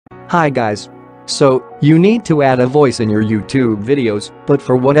Hi guys. So, you need to add a voice in your YouTube videos, but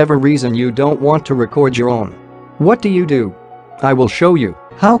for whatever reason you don't want to record your own. What do? I will show you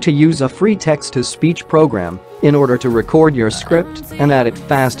how to use a free text-to-speech program in order to record your script and add it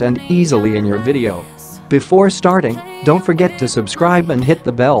fast and easily in your video. Before starting, don't forget to subscribe and hit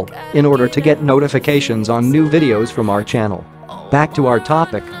the bell in order to get notifications on new videos from our channel. Back to our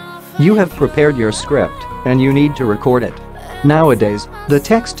topic. You have prepared your script and you need to record it. Nowadays, the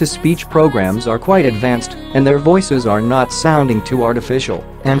text-to-speech programs are quite advanced and their voices are not sounding too artificial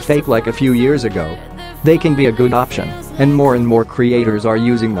and fake like a few years ago. They can be a good option, and more creators are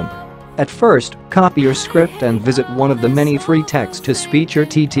using them. At first, copy your script and visit one of the many free text-to-speech or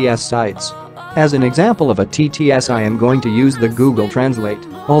TTS sites. As an example of a TTS, I am going to use the Google Translate,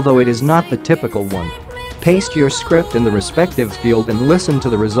 although it is not the typical one. Paste your script in the respective field and listen to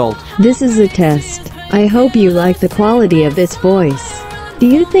the result. This is a test. I hope you like the quality of this voice. Do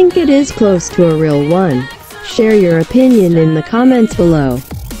you think it is close to a real one? Share your opinion in the comments below.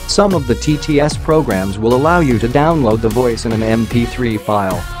 Some of the TTS programs will allow you to download the voice in an MP3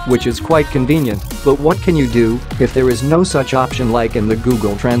 file, which is quite convenient, but what can you do if there is no such option like in the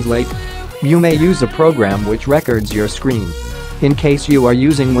Google Translate? You may use a program which records your screen. In case you are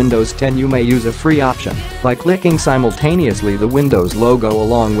using Windows 10, you may use a free option by clicking simultaneously the Windows logo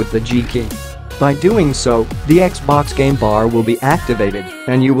along with the G key. By doing so, the Xbox game bar will be activated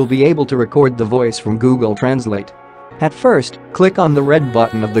and you will be able to record the voice from Google Translate. At first, click on the red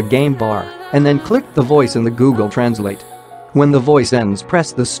button of the game bar and then click the voice in the Google Translate. When the voice ends,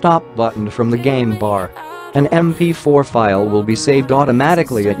 press the stop button from the game bar. An MP4 file will be saved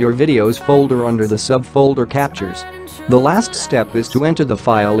automatically at your videos folder under the subfolder captures. The last step is to enter the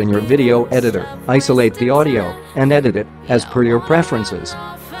file in your video editor, isolate the audio, and edit it as per your preferences.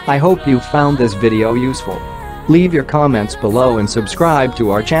 I hope you found this video useful. Leave your comments below and subscribe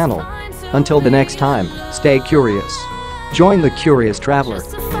to our channel. Until the next time, stay curious. Join the Curious Traveler.